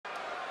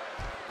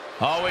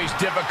Always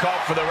difficult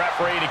for the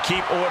referee to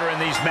keep order in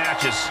these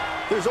matches.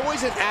 There's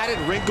always an added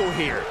wrinkle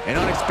here. An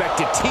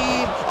unexpected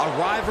team, a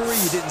rivalry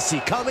you didn't see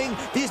coming.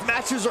 These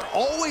matches are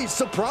always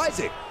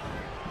surprising.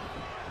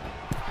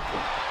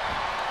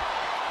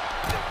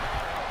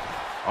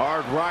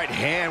 Hard right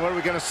hand. What are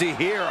we going to see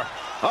here?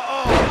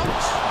 Uh-oh.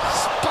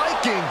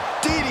 Spiking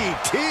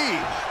DDT.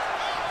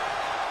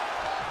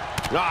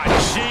 Ah,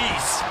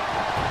 jeez.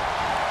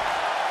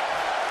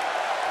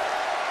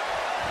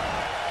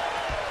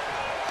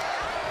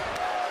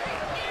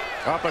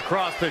 Up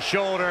across the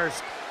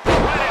shoulders. Right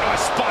into a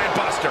spine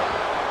buster.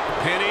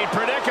 Pinning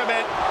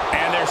predicament.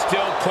 And there's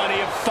still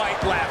plenty of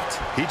fight left.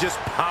 He just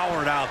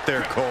powered out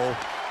there, Cole.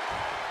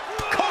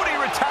 Cody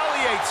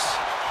retaliates.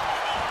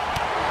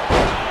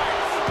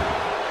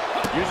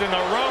 Using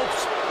the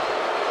ropes.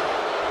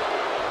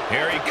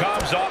 Here he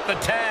comes off the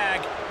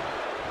tag.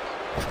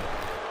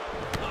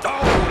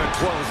 Oh, what a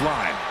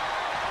clothesline.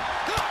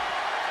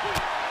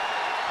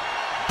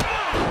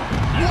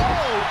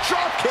 Whoa,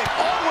 drop kick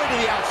all the way to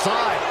the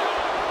outside.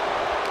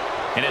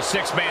 In a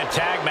six-man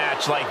tag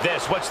match like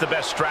this, what's the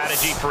best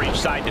strategy for each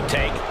side to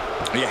take?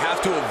 You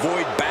have to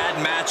avoid bad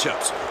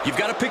matchups. You've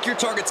got to pick your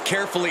targets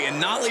carefully and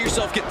not let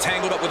yourself get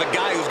tangled up with a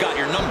guy who's got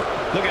your number.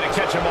 Looking to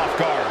catch him off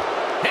guard.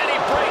 And he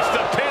breaks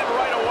the pin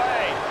right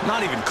away.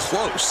 Not even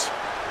close.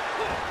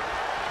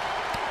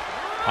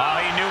 Oh,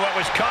 he knew what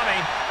was coming.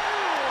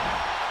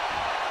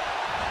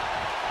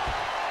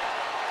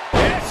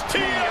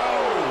 STO!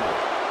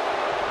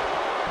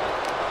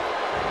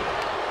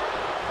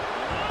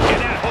 And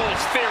that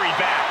holds Theory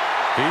back.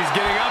 He's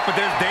getting up, but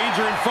there's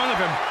danger in front of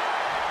him.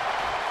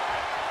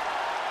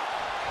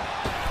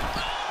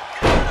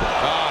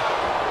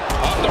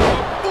 Off the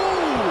rope.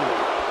 Ooh!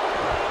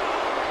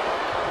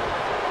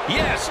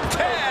 Yes,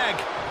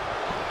 tag!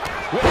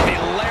 With the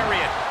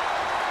lariat.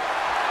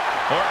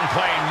 Orton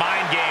playing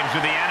mind games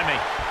with the enemy.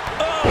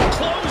 Oh,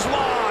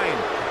 clothesline!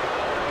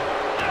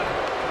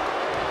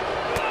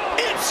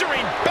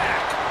 Answering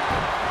back.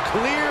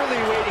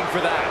 Clearly waiting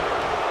for that.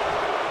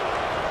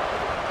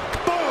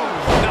 Boom!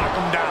 Knock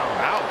him down.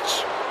 Ouch.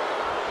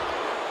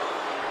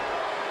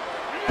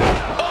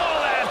 Oh,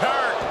 that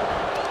hurt.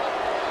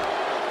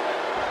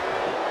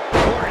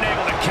 Orton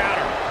able to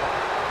counter.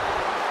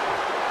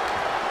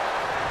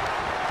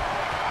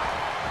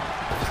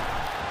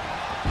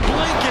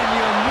 Blink and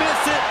you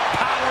miss it.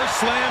 Power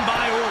slam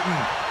by Orton.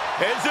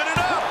 Isn't it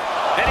up?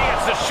 And he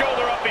hits the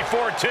shoulder up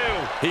before two.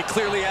 He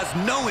clearly has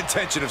no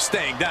intention of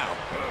staying down.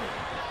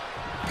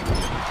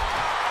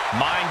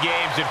 Mind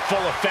games in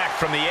full effect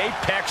from the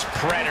Apex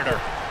Predator.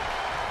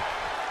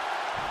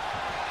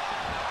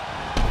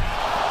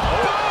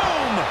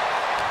 Boom!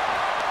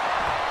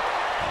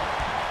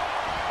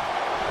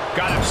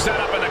 Got him set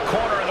up in the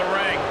corner of the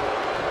ring.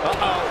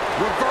 Uh-oh.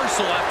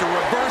 Reversal after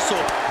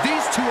reversal.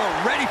 These two are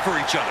ready for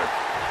each other.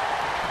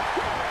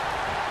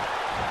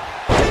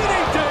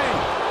 DDT!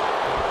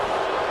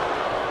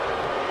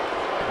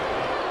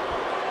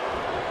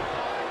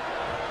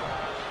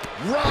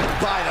 Rocked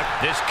by the...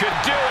 This could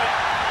do it.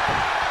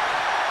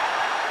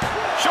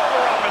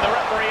 Shoulder up, and the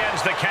referee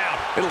ends the count.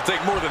 It'll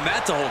take more than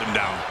that to hold him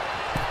down.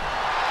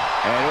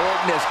 And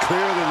Orton is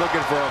clearly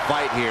looking for a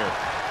fight here.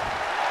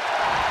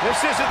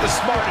 This isn't the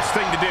smartest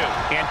thing to do,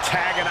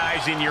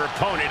 antagonizing your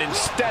opponent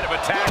instead of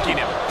attacking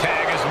him.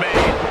 Tag is made,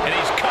 and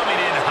he's coming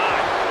in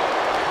hot.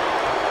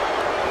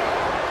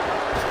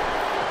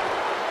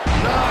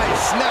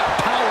 Nice snap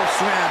power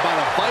slam by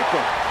the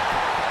Viper.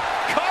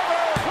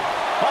 Cover!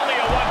 Only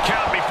a one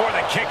count before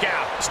the kick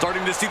out.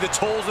 Starting to see the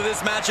tolls of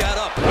this match add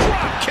up.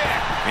 Drop kick!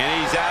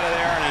 And he's out of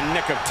there in a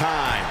nick of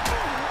time.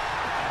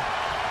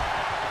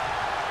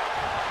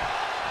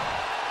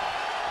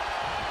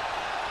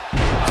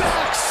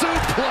 Back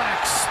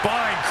suplex.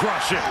 Spine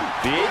crushing.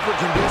 The apron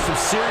can do some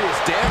serious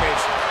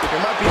damage. It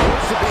might be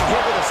worse than being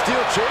hit with a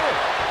steel chair.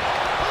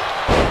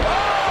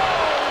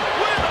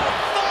 With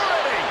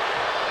authority!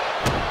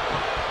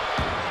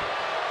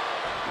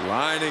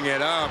 Lining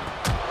it up.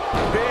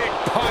 Big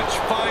punch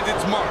finds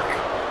its mark.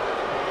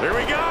 Here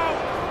we go.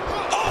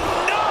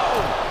 Oh, no!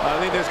 I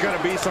think there's going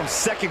to be some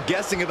second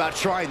guessing about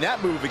trying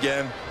that move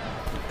again.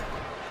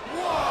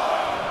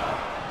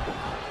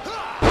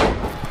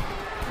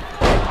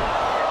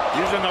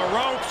 Using the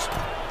ropes.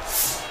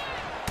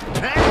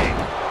 Bang!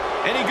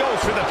 And he goes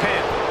for the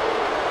pin.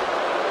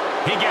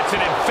 He gets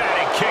an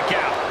emphatic kick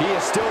out. He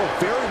is still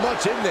very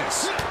much in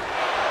this.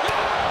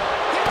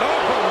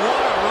 Oh, what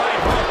a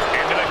right hook.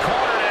 Into the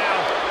corner now.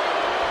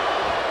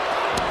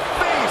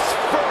 Face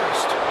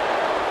first.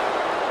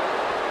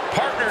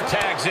 Partner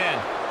tags in.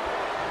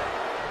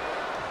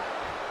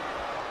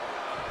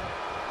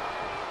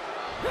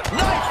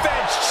 Knife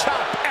edge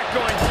chop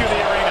echoing through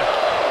the arena.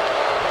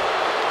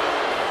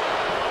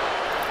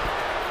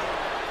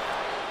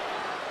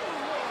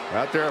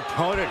 Got their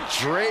opponent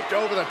draped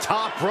over the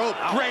top rope.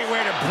 Great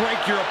way to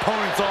break your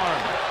opponent's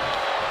arm.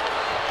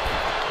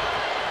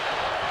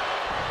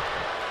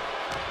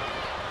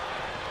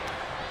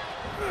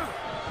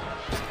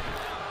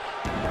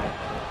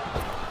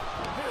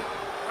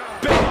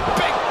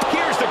 Big,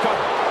 here's the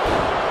cover.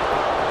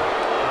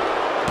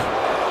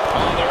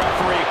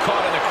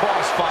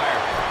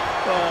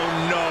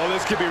 Oh, no,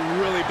 this could be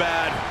really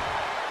bad.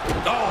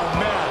 Oh,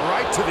 man,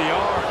 right to the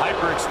arm.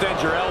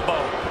 Hyperextend your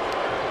elbow.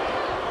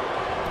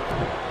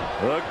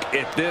 Look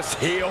at this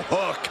heel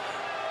hook.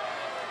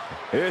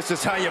 This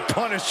is how you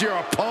punish your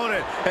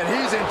opponent, and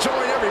he's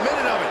enjoying every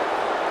minute of it.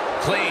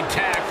 Clean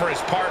tag for his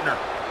partner.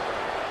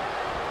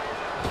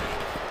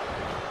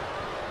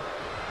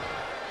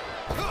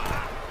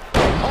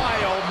 My,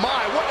 oh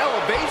my, what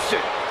elevation.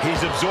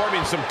 He's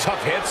absorbing some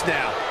tough hits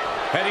now.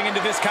 Heading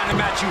into this kind of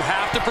match, you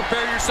have to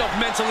prepare yourself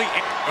mentally.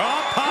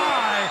 Up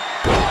high.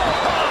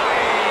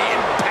 High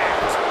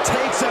impact.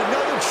 Takes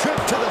another trip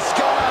to the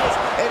skies,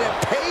 and it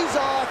pays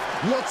off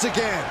once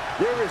again.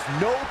 There is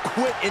no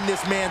quit in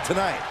this man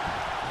tonight.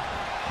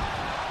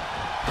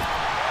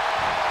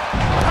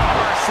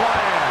 Power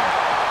slam.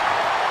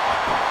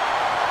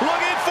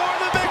 Looking for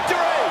the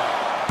victory.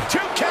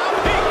 2 count.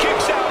 He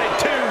kicks out at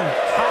 2.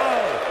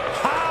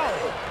 How?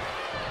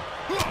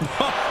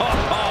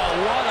 Oh,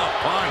 what a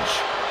punch.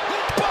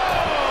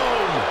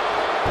 Boom.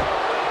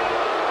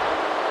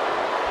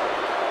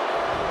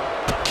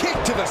 Kick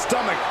to the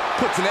stomach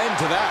puts an end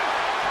to that.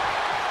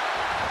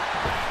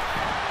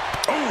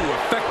 Oh,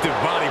 effective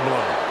body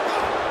blow.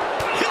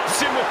 Hits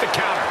him with the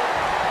counter.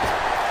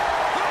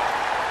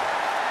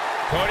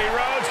 Cody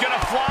Rhodes gonna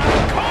fly.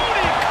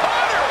 Cody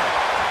cutter.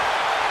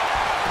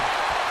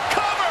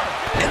 Cover.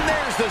 And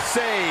there's the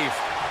save.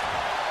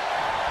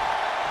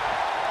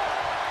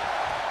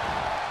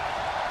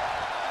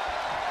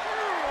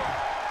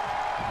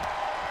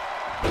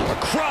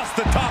 Across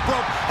the top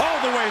rope, all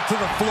the way to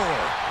the floor.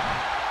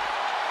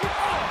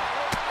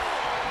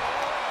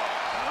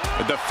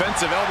 A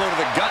defensive elbow to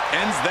the gut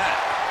ends that.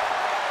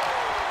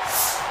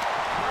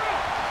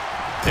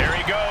 There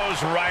he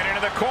goes, right into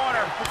the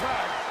corner.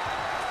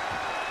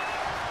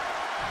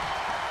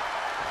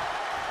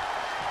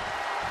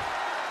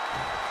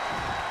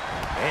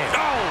 Man.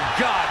 Oh,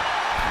 God.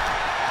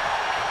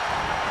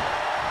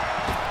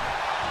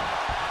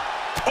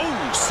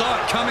 Oh, saw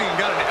it coming and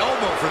got an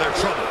elbow for their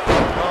trouble.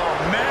 Oh,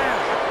 man.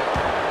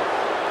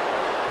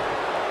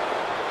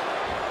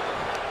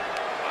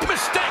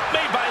 Mistake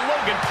made by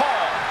Logan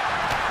Paul.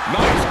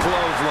 Nice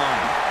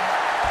clothesline.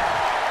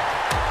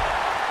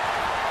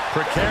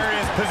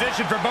 Precarious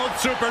position for both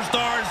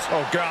superstars.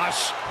 Oh,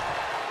 gosh.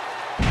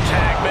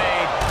 Tag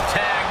made.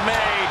 Tag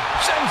made.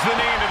 Sends the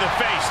knee into the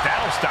face.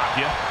 That'll stop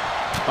you.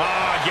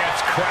 Ah, gets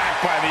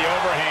cracked by the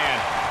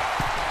overhand.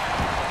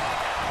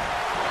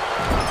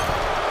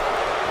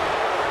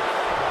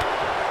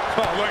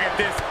 Oh, look at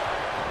this.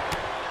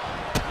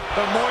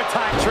 The Muay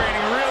Thai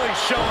training really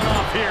showing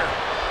off here.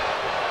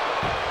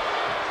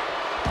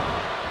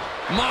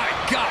 My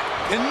God,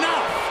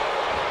 enough!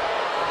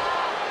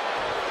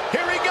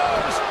 Here he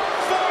goes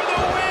for the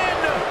win.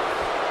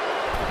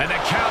 And the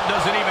count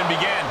doesn't even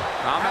begin.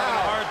 I'm having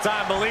a hard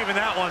time believing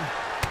that one.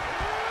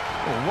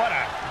 What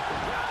a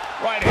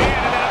right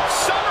hand and then a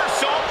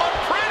somersault on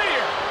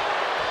prettier.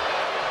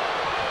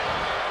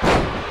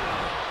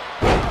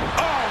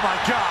 Oh, my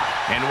God.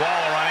 And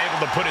Waller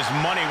unable to put his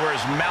money where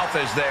his mouth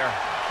is there.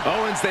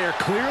 Owens, they are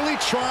clearly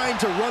trying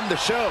to run the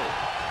show.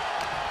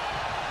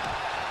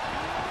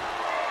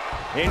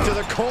 Into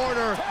the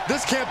corner.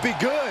 This can't be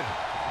good.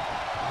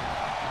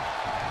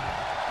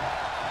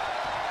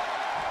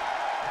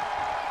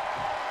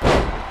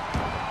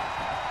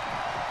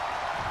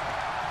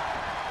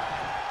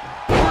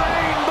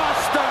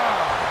 Brainbuster!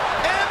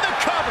 And the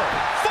cover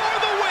for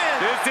the win.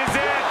 This is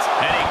it.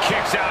 And he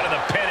kicks out of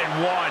the pin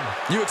and 1.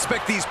 You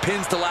expect these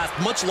pins to last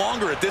much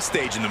longer at this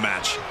stage in the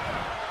match.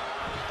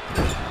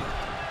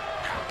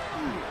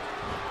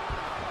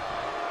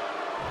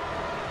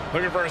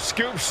 Looking for a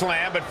scoop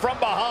slam, but from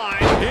behind.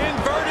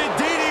 Inverted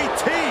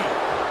DDT.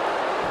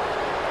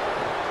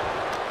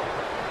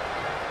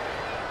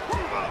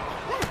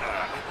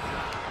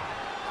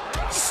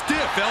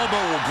 Stiff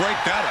elbow will break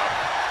that up.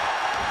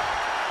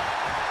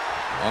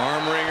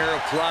 Arm wringer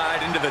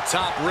applied into the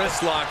top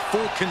wrist lock.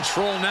 Full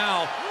control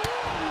now.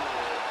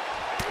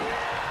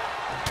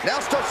 Now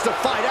starts to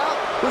fight out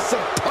with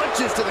some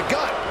punches to the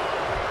gut.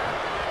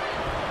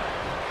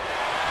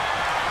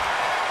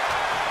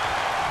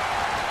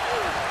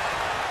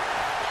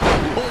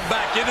 Pulled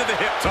back into the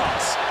hip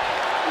toss.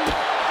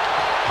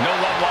 No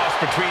love lost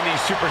between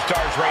these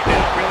superstars right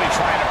now, really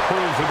trying to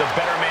prove who the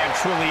better man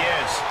truly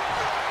is.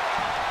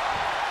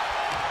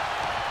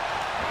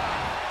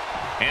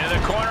 Into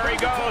the corner he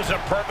goes, a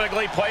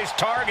perfectly placed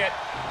target.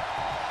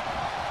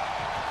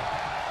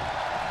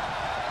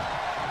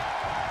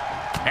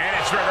 And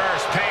it's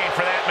reverse pain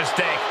for that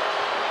mistake.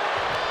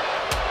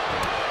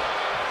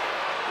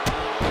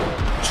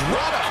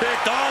 Drop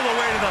kicked all the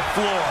way to the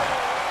floor.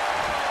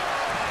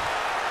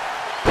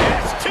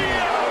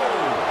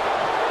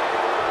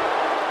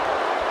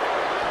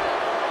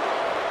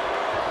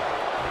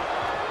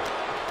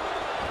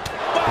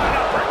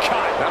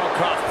 That'll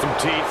cost some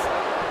teeth.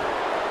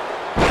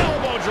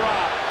 Elbow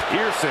drop.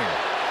 Piercing.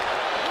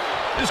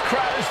 This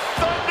crowd is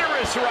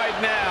thunderous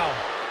right now.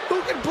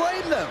 Who can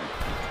blame them?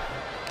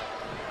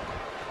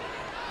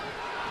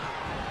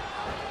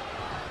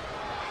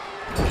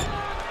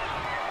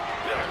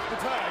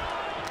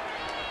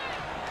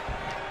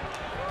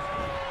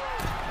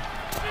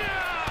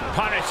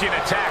 Finishing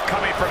attack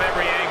coming from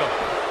every angle.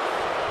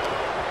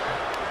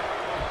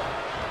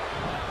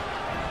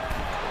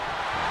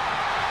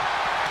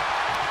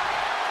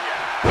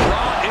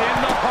 Brought in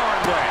the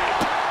hard way.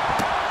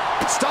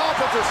 Stop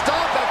after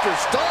stop after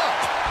stop.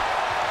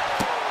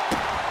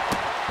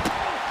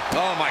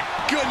 Oh, my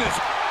goodness.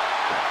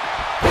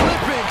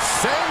 Flipping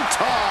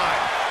senton.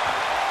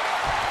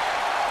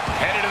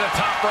 Headed to the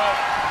top rope.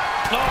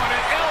 Oh, and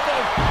an elbow.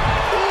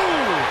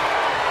 Ooh.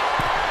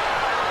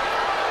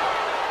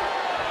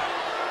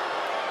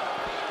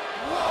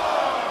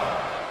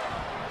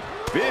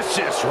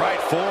 Vicious right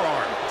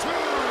forearm.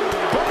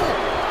 Boom.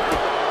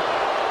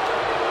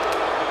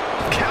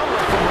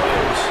 Counter from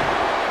Rhodes.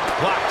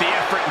 Blocked the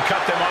effort and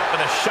cut them off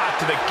with a shot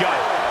to the gut.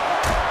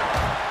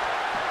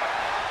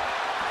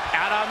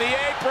 Out on the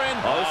apron.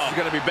 Oh, this is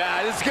going to be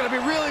bad. This is going to be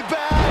really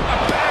bad. A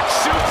back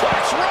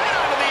suplex right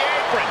onto the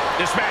apron.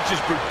 This match's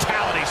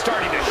brutality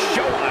starting to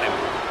show on him.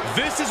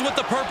 This is what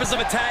the purpose of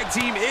a tag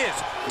team is.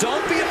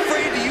 Don't be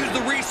afraid to use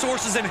the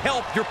resources and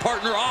help your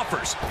partner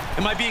offers.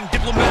 Am I being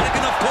diplomatic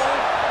enough,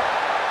 Cole?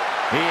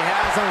 He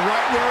has him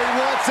right where he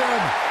wants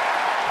him.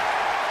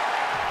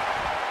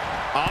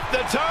 Up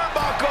the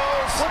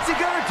turnbuckles. What's he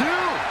gonna do?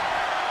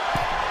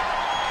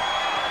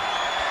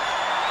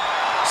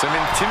 Some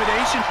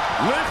intimidation.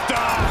 Lift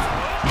off.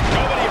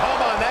 Nobody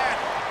home on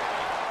that.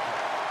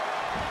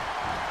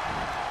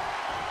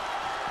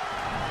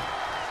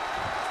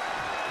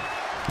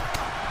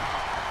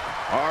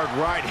 Hard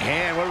right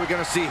hand. What are we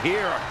gonna see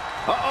here?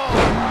 Uh-oh.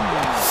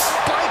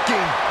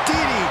 Spiking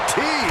DDT.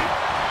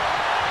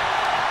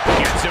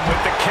 Gets him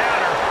with the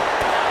counter.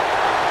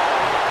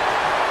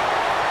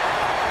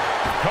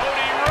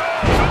 Cody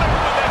Rhodes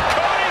with a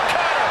Cody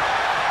cutter.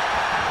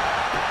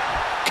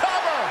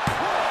 Cover.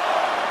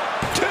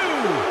 2.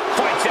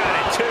 Fights out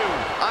at 2.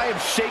 I am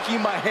shaking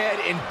my head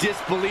in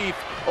disbelief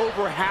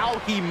over how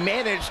he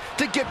managed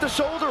to get the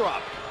shoulder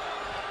up.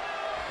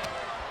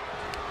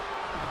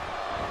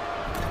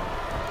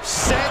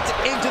 Sent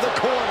into the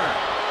corner.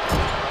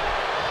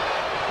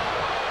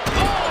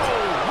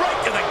 Oh, right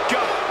to the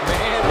gut.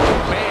 Man, oh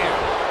man.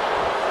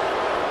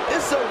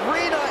 This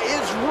arena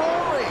is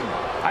roaring.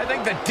 I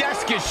think the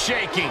desk is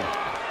shaking.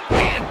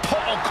 And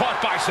Paul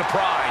caught by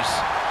surprise.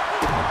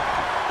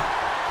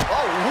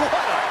 Oh, what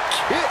a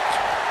kick.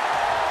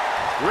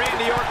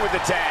 Randy Orton with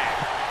the tag.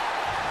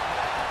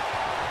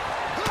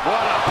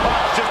 What a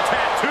punch, just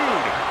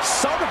tattooed.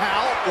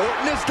 Somehow,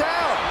 Orton is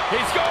down.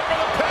 He's going for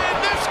the pin.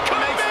 This could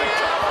be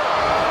it.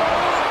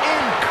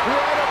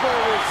 Incredible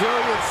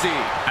resiliency.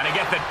 And I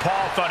get that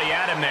Paul thought he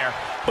had him there,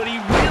 but he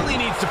really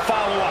needs to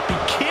follow up. He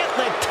can't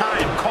let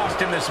time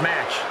cost him this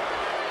match.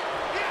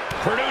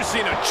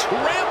 Producing a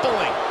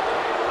trampling.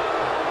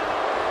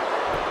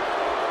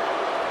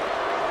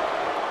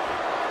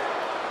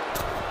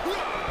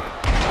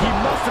 He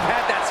must have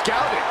had that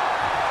scouted.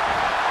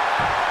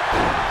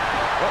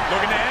 Oh,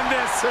 looking to end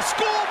this. The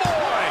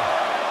schoolboy.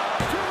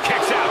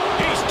 Kicks out.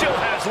 He still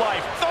has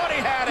life. Thought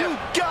he had him. You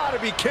gotta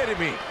be kidding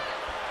me.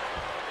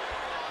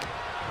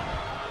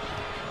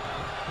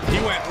 He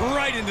went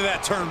right into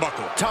that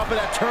turnbuckle. Top of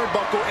that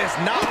turnbuckle is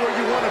not where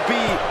you want to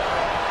be.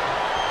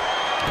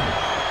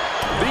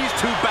 These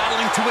two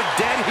battling to a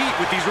dead heat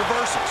with these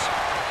reversals.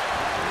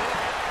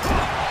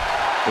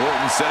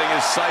 Orton setting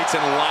his sights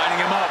and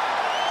lining him up.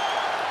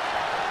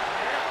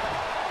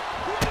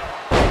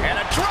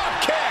 And a drop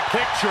kick.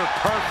 Picture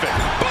perfect.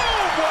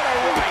 Boom, what a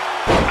right.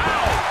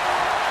 Ow.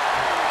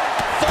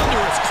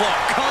 Thunderous club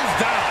comes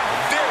down.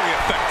 Very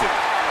effective.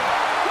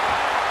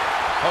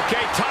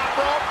 Okay, top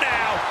rope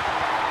now.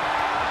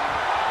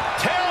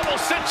 Terrible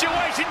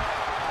situation.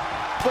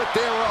 But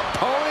their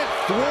opponent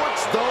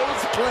thwarts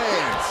those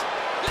plans.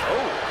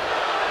 Oh.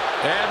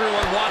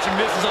 Everyone watching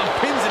this is on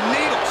pins and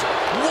needles.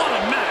 What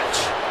a match.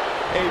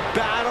 A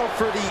battle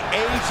for the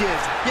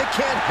ages. You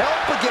can't help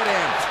but get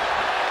amped.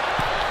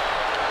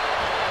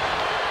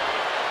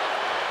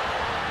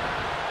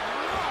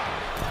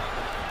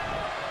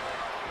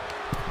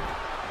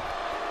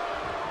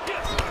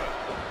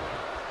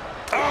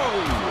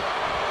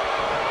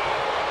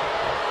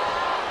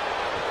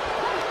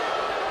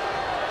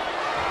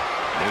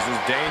 This is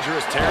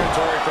dangerous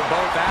territory for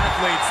both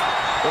athletes.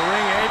 The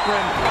ring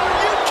apron. Are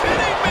you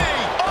kidding me?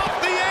 Off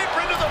the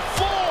apron to the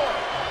floor.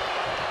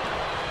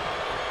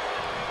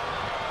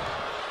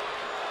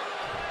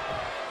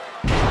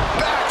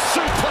 Back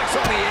suplex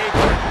on the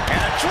apron.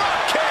 And a drop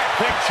kick.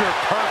 Picture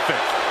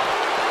perfect.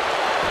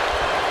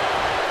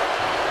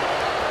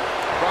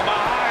 From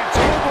behind,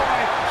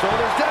 schoolboy.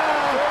 Shoulders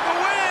down. For the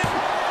win.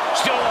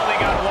 Still only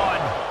got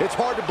one. It's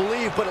hard to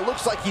believe, but it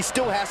looks like he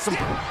still has some...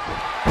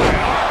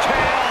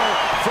 RKO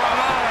from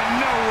out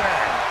of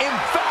nowhere.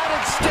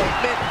 Emphatic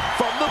statement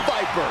from the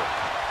Viper.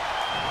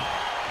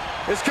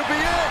 This could be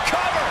it.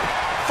 Cover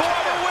for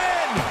the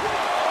win.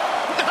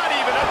 Not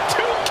even a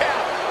 2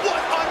 count. What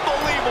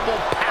unbelievable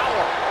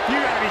power. You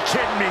gotta be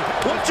kidding me.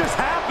 What just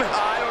happened?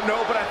 I don't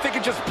know, but I think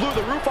it just blew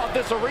the roof off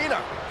this arena.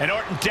 And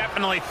Orton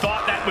definitely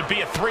thought that would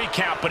be a 3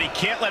 count, but he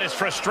can't let his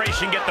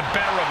frustration get the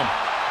better of him.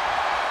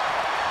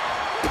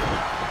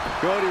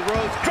 Cody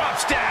Rhodes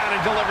Drops down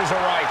and delivers a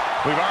right.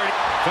 We've already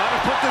trying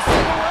to put this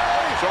thing away.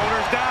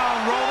 Shoulders down,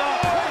 roll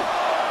up.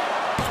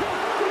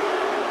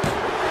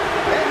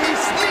 And he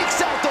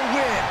sneaks out the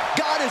win.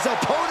 Got his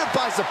opponent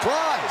by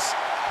surprise.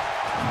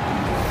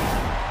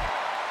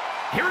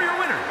 Here are your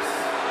winners.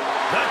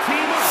 The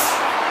team of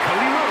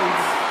Cody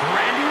Rhodes,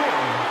 Randy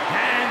Orton,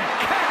 and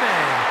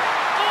Kevin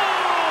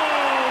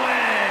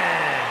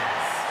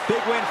Owens.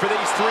 Big win for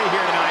these three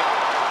here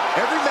tonight.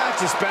 Every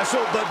match is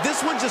special, but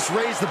this one just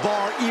raised the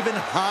bar even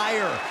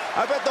higher.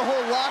 I bet the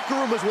whole locker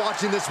room was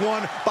watching this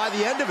one by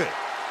the end of it.